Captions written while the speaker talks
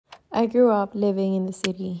I grew up living in the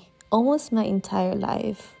city almost my entire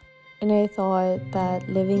life, and I thought that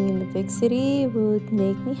living in the big city would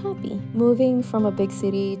make me happy. Moving from a big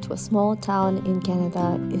city to a small town in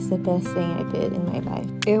Canada is the best thing I did in my life.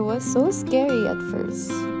 It was so scary at first,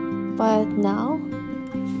 but now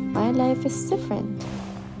my life is different.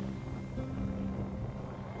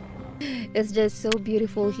 It's just so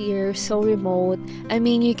beautiful here, so remote. I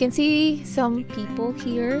mean, you can see some people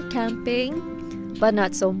here camping, but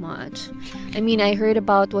not so much. I mean, I heard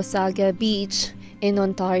about Wasaga Beach in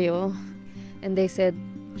Ontario, and they said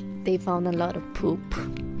they found a lot of poop.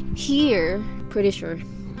 Here, pretty sure,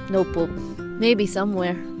 no poop. Maybe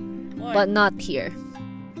somewhere, but not here.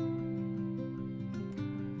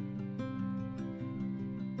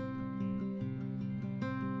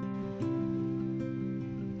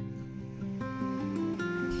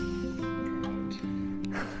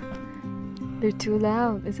 They're too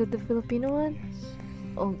loud. Is it the Filipino one?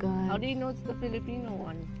 Oh God. How do you know it's the Filipino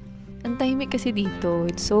one? Ang tahimik kasi dito.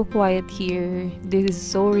 It's so quiet here. This is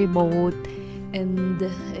so remote. And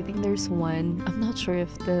I think there's one. I'm not sure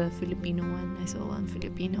if the Filipino one. I saw one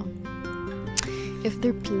Filipino. If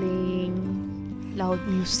they're playing loud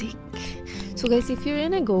music. So guys, if you're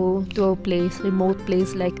gonna go to a place, remote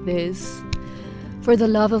place like this, for the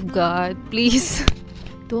love of God, please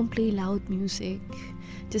don't play loud music.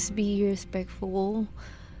 Just be respectful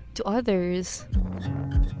to others.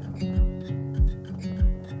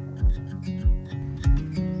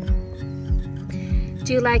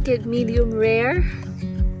 Do you like it medium rare?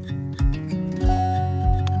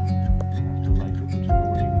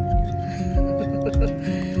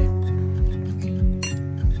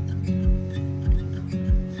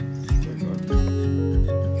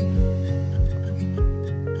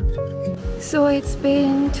 So it's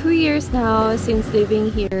been 2 years now since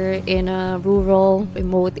living here in a rural,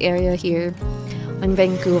 remote area here on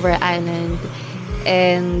Vancouver Island.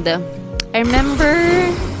 And I remember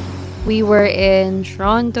we were in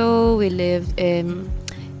Toronto, we lived in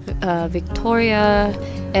Victoria,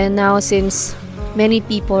 and now since many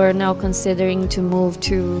people are now considering to move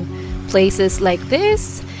to places like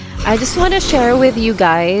this, I just want to share with you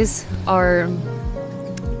guys our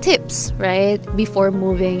tips, right, before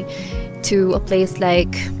moving to a place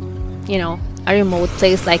like, you know, a remote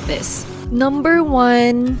place like this. Number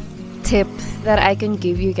one tip that I can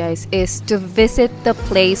give you guys is to visit the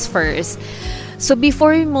place first. So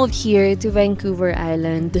before we moved here to Vancouver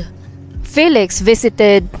Island, Felix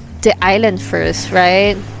visited the island first,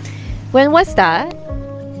 right? When was that?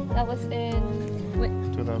 That was in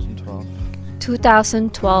 2012.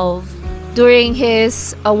 2012 during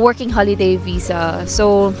his working holiday visa.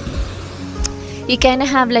 So you kind of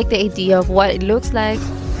have like the idea of what it looks like,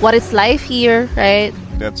 what it's like here, right?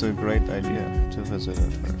 That's a great idea to visit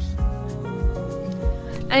it first.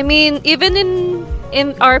 I mean, even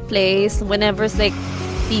in our place, whenever it's like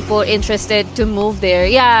people interested to move there,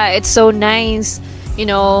 yeah, it's so nice. You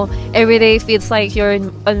know, every day feels like you're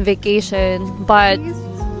on vacation. But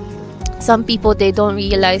some people, they don't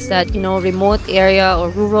realize that, you know, remote area or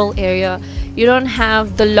rural area, you don't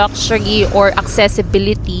have the luxury or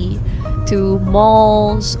accessibility to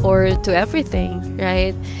malls or to everything,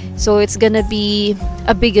 right? So it's gonna be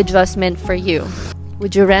a big adjustment for you.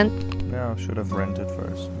 Would you rent? Yeah, I should have rented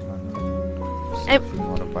first. If you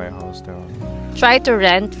want to buy a house there. Try to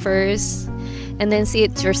rent first and then see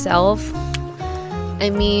it yourself. I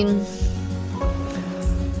mean,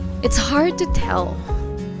 it's hard to tell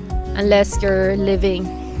unless you're living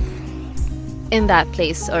in that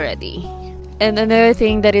place already. And another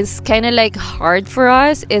thing that is kind of like hard for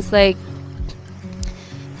us is like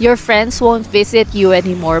your friends won't visit you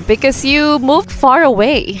anymore because you moved far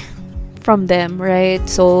away from them, right?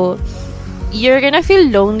 So you're gonna feel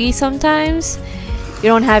lonely sometimes. You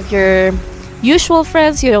don't have your usual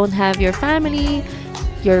friends, you don't have your family,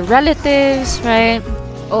 your relatives, right?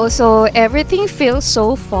 Also, everything feels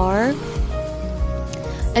so far.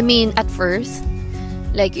 I mean, at first,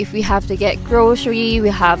 like if we have to get grocery, we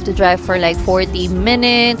have to drive for like 40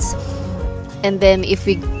 minutes. And then if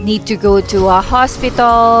we need to go to a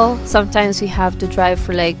hospital, sometimes we have to drive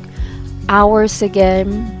for like hours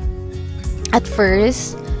again. At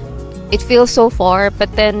first, it feels so far,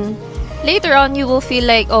 but then later on you will feel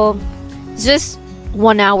like, oh, it's just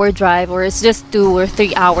 1 hour drive or it's just 2 or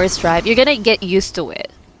 3 hours drive. You're gonna get used to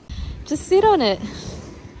it. Just sit on it.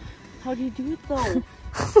 How do you do it though?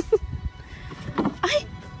 I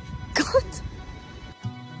got...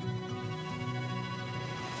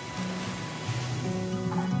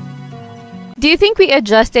 Do you think we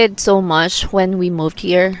adjusted so much when we moved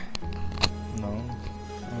here? No,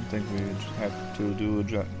 I don't think we have to do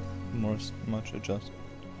much adjustment.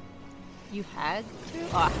 You had to?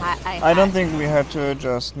 Or I don't think we had to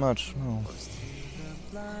adjust much. No.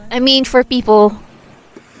 I mean, for people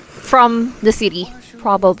from the city,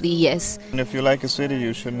 probably yes. And if you like a city,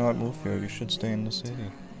 you should not move here. You should stay in the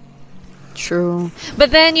city. True.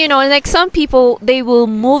 But then, you know, like some people, they will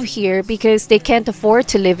move here because they can't afford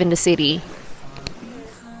to live in the city.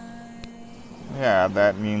 Yeah,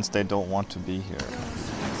 that means they don't want to be here.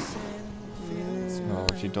 So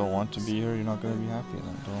if you don't want to be here, you're not going to be happy.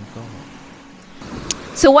 Then don't go.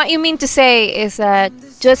 So what you mean to say is that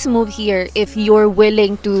just move here if you're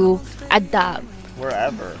willing to adapt.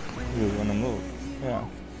 Wherever you want to move. Yeah.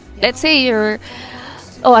 Let's say you're,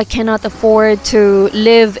 oh, I cannot afford to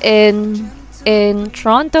live in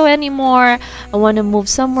Toronto anymore. I want to move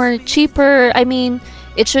somewhere cheaper. I mean,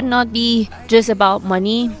 it should not be just about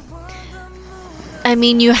money. I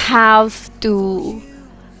mean, you have to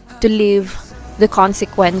live the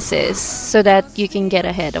consequences so that you can get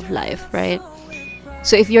ahead of life, right?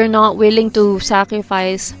 So if you're not willing to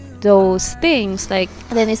sacrifice those things, like,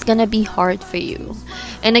 then it's gonna be hard for you.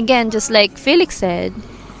 And again, just like Felix said,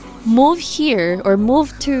 move here or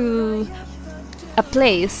move to a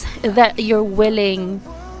place that you're willing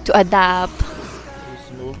to adapt.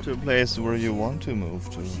 Just move to a place where you want to move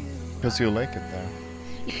to, because you like it there.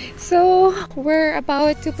 So we're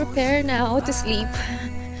about to prepare now to sleep,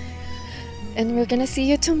 and we're gonna see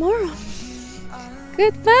you tomorrow.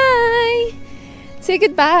 Goodbye. Say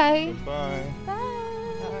goodbye. Goodbye.